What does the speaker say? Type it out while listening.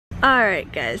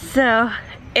Alright guys, so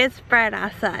it's bright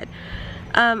outside.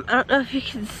 I don't know if you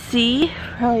can see,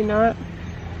 probably not.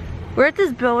 We're at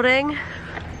this building.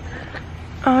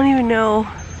 I don't even know.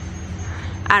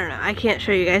 I don't know, I can't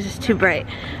show you guys, it's too bright.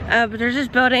 But there's this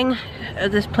building,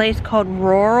 this place called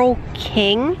Rural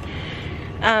King.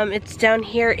 It's down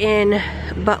here in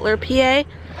Butler, PA.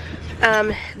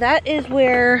 That is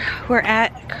where we're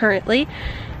at currently.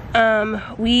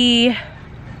 We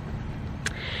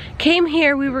came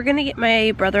here, we were gonna get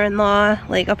my brother-in-law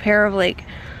like a pair of like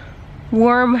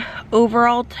warm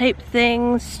overall type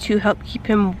things to help keep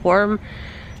him warm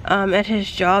at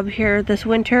his job here this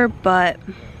winter, but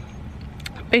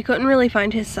we couldn't really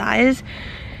find his size.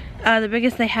 The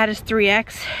biggest they had is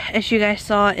 3X, as you guys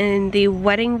saw in the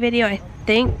wedding video. I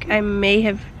think I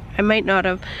might not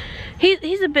have.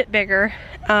 He's a bit bigger,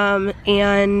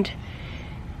 and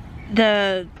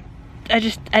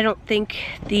I don't think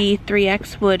the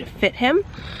 3X would fit him.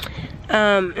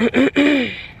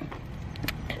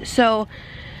 So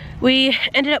we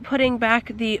ended up putting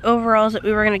back the overalls that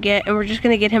we were gonna get, and we're just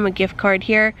gonna get him a gift card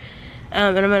here.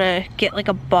 And I'm gonna get like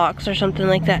a box or something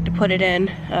like that to put it in.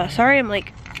 Sorry, I'm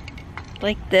like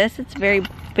this. It's very,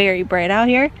 very bright out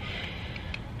here.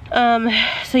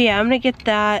 So yeah, I'm gonna get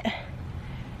that.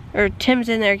 Or Tim's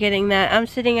in there getting that. I'm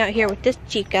sitting out here with this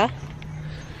chica.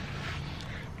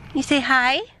 You say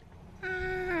hi?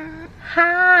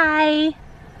 Hi.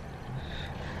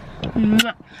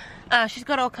 She's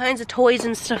got all kinds of toys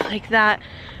and stuff like that.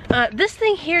 This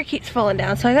thing here keeps falling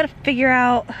down, so I gotta figure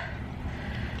out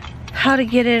how to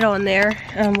get it on there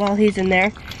while he's in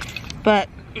there. But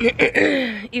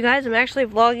you guys, I'm actually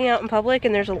vlogging out in public,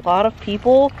 and there's a lot of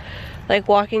people like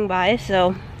walking by,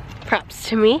 so props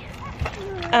to me.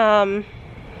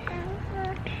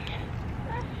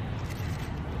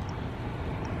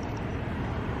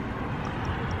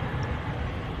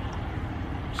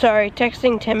 Sorry,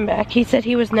 texting Tim back. He said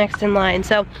he was next in line,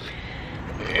 so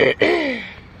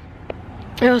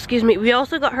oh, excuse me. We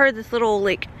also got her this little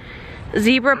like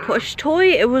zebra push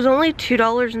toy. It was only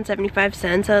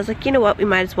 $2.75. I was like, you know what, we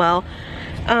might as well.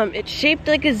 It's shaped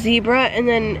like a zebra, and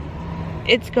then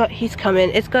it's got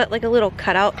like a little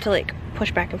cutout to like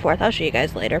push back and forth. I'll show you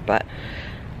guys later, but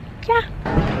yeah.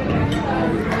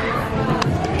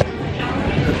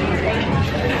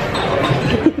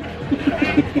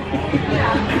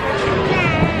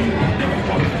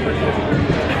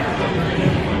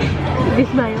 Did you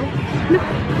smile?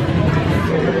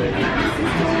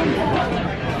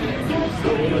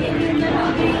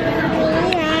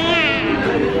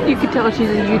 You can tell she's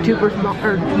a YouTuber's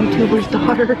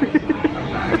daughter.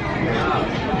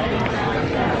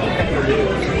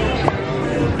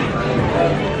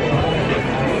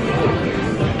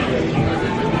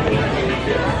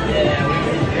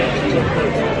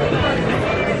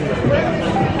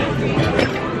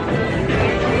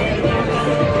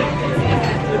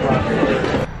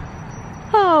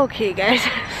 Okay guys,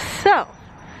 so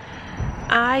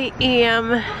I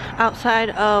am outside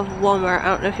of Walmart. I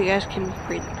don't know if you guys can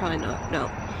read, probably not. No,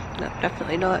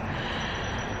 definitely not.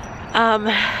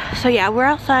 So yeah, we're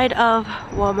outside of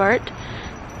Walmart.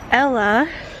 Ella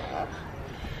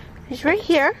is right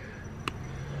here.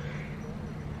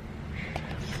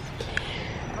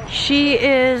 She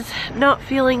is not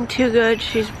feeling too good.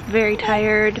 She's very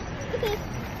tired.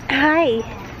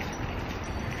 Hi.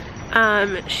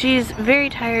 She's very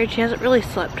tired. She hasn't really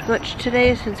slept much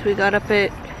today since we got up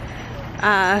at,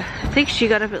 I think she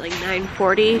got up at like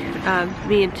 9:40.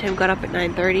 Me and Tim got up at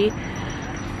 9:30.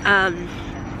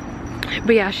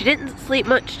 But yeah, she didn't sleep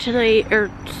much tonight,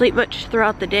 or sleep much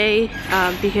throughout the day,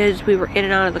 because we were in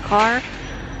and out of the car.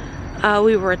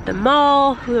 We were at the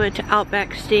mall. We went to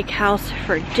Outback Steakhouse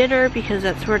for dinner because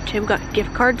that's where Tim got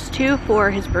gift cards to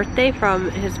for his birthday from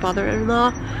his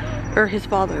father-in-law, or his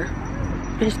father.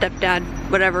 His stepdad,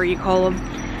 whatever you call him.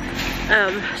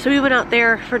 So we went out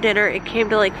there for dinner. It came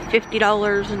to like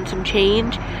 $50 and some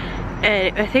change,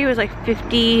 and I think it was like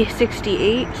 $50,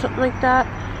 $68, something like that.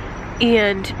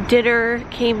 And dinner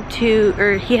came to,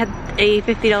 or he had a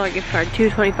 $50 gift card,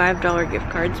 two $25 gift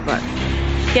cards, but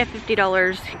he had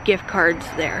 $50 gift cards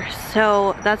there.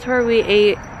 So that's where we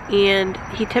ate, and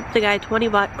he tipped the guy 20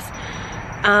 bucks.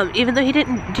 Even though he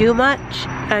didn't do much.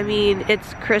 I mean,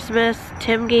 it's Christmas.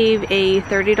 Tim gave a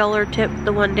 $30 tip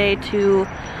the one day to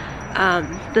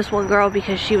this one girl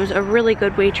because she was a really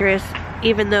good waitress,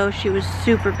 even though she was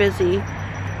super busy.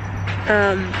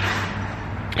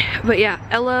 But yeah,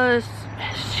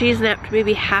 she's napped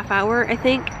maybe half hour, I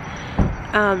think.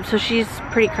 So she's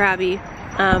pretty crabby.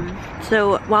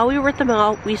 So while we were at the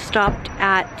mall, we stopped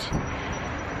at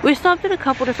a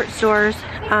couple different stores.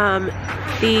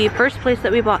 The first place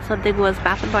that we bought something was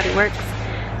Bath & Body Works.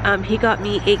 He got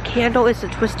me a candle. It's a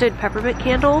twisted peppermint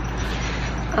candle.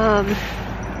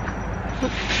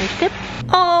 Nice tip.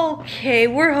 Okay,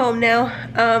 we're home now.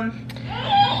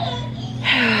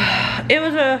 It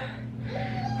was a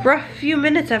rough few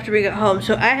minutes after we got home.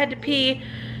 So I had to pee.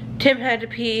 Tim had to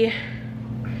pee.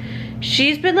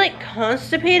 She's been like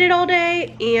constipated all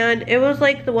day, and it was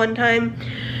like the one time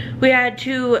we had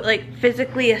to like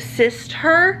physically assist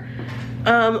her.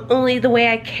 Only the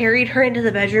way I carried her into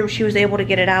the bedroom, she was able to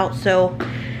get it out, so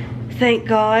thank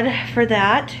God for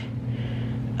that.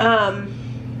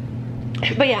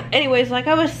 But yeah, anyways, like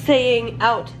I was saying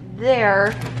out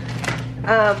there,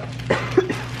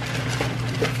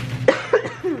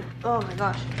 oh my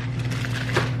gosh,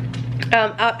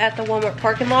 out at the Walmart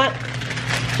parking lot.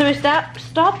 So we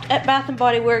stopped at Bath &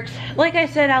 Body Works. Like I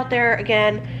said out there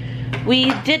again,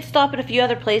 we did stop at a few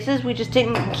other places. We just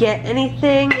didn't get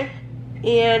anything.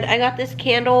 And I got this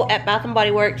candle at Bath & Body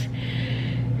Works.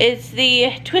 It's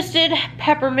the twisted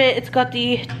peppermint. It's got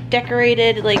the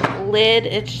decorated like lid.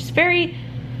 It's just very,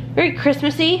 very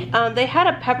Christmassy. They had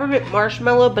a peppermint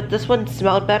marshmallow, but this one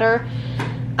smelled better.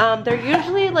 They're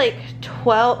usually like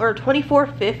 $12 or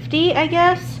 $24.50, I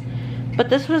guess. But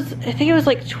this was, I think it was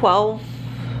like $12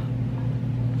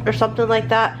 or something like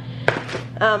that.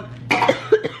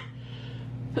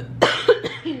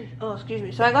 Oh, excuse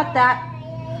me. So I got that.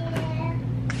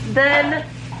 Then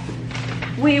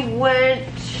we went,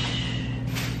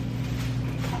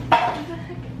 where the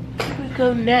heck did we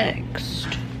go next?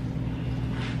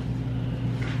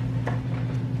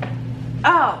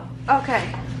 Oh,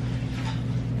 okay.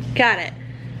 Got it.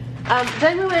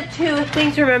 Then we went to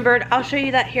Things Remembered. I'll show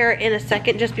you that here in a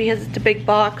second just because it's a big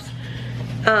box.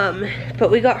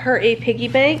 But we got her a piggy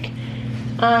bank.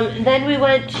 Then we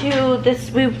went to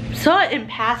this, we saw it in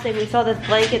passing, we saw this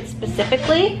blanket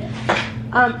specifically.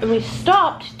 And we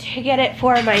stopped to get it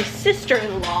for my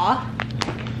sister-in-law.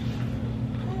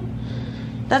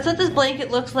 That's what this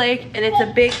blanket looks like, and it's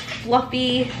a big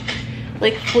fluffy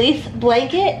like fleece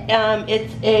blanket.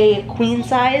 It's a queen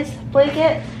size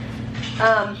blanket.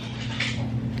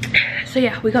 So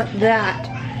yeah, we got that.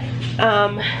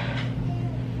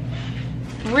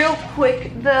 Real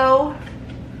quick though,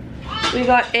 we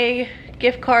got a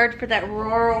gift card for that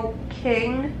Rural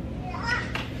King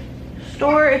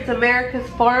store. It's America's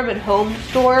Farm and Home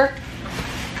store.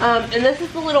 And this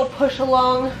is the little push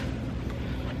along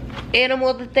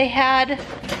animal that they had,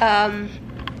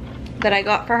 that I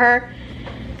got for her.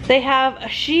 They have a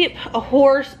sheep, a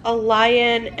horse, a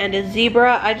lion, and a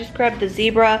zebra. I just grabbed the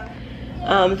zebra.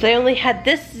 They only had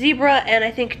this zebra and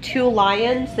I think 2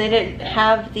 lions. They didn't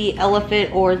have the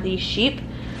elephant or the sheep,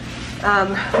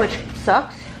 which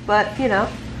sucks, but you know,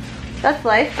 that's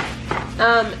life.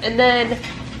 And then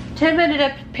Tim ended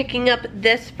up picking up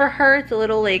this for her. It's a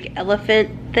little like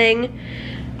elephant thing.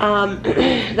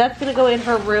 That's gonna go in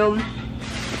her room.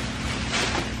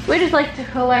 We just like to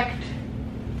collect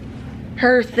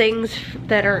her things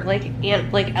that are like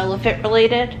elephant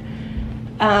related.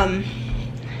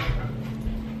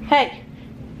 Hey,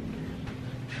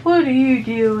 what are you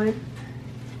doing?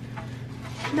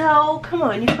 No, come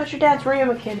on, you put your dad's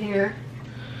ramekin here.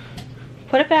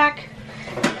 Put it back.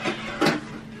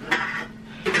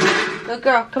 Good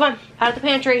girl, come on, out of the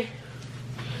pantry.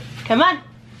 Come on.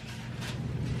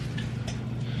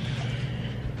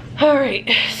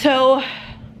 Alright, so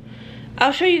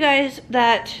I'll show you guys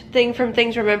that thing from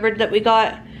Things Remembered that we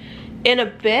got in a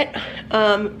bit.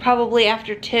 Probably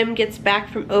after Tim gets back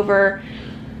from over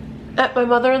at my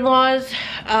mother-in-law's.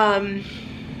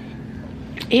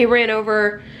 He ran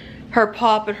over her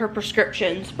pop and her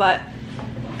prescriptions, but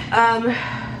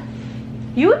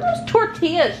you and those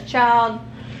tortillas, child.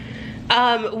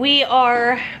 I'm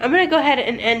gonna go ahead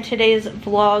and end today's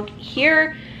vlog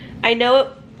here. I know it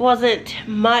wasn't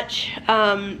much.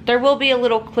 There will be a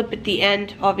little clip at the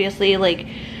end, obviously, like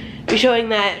showing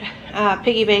that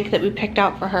piggy bank that we picked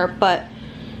out for her, but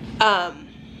I'm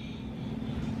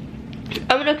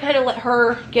gonna kind of let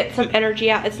her get some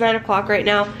energy out. It's 9 o'clock right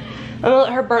now. I'm gonna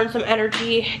let her burn some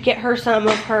energy, get her some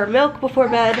of her milk before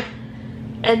bed,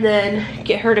 and then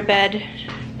get her to bed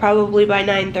probably by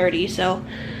 9:30. So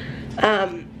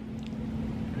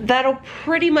that'll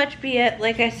pretty much be it.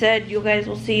 Like I said, you guys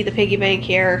will see the piggy bank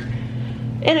here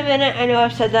in a minute. I know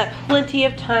I've said that plenty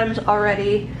of times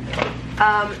already.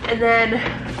 And then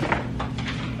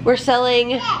we're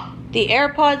selling the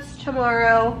AirPods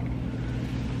tomorrow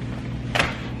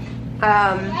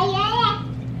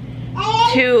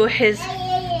to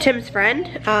Tim's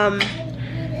friend.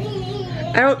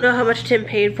 I don't know how much Tim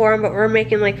paid for them, but we're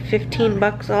making like 15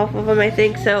 bucks off of them, I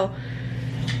think. So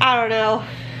I don't know,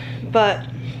 but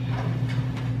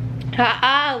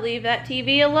Ha-ha, leave that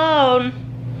TV alone.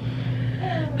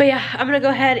 But yeah, I'm gonna go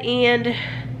ahead and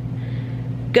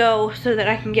go so that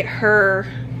I can get her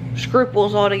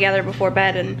scruples all together before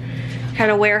bed and kind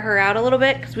of wear her out a little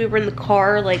bit, because we were in the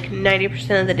car like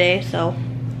 90% of the day, so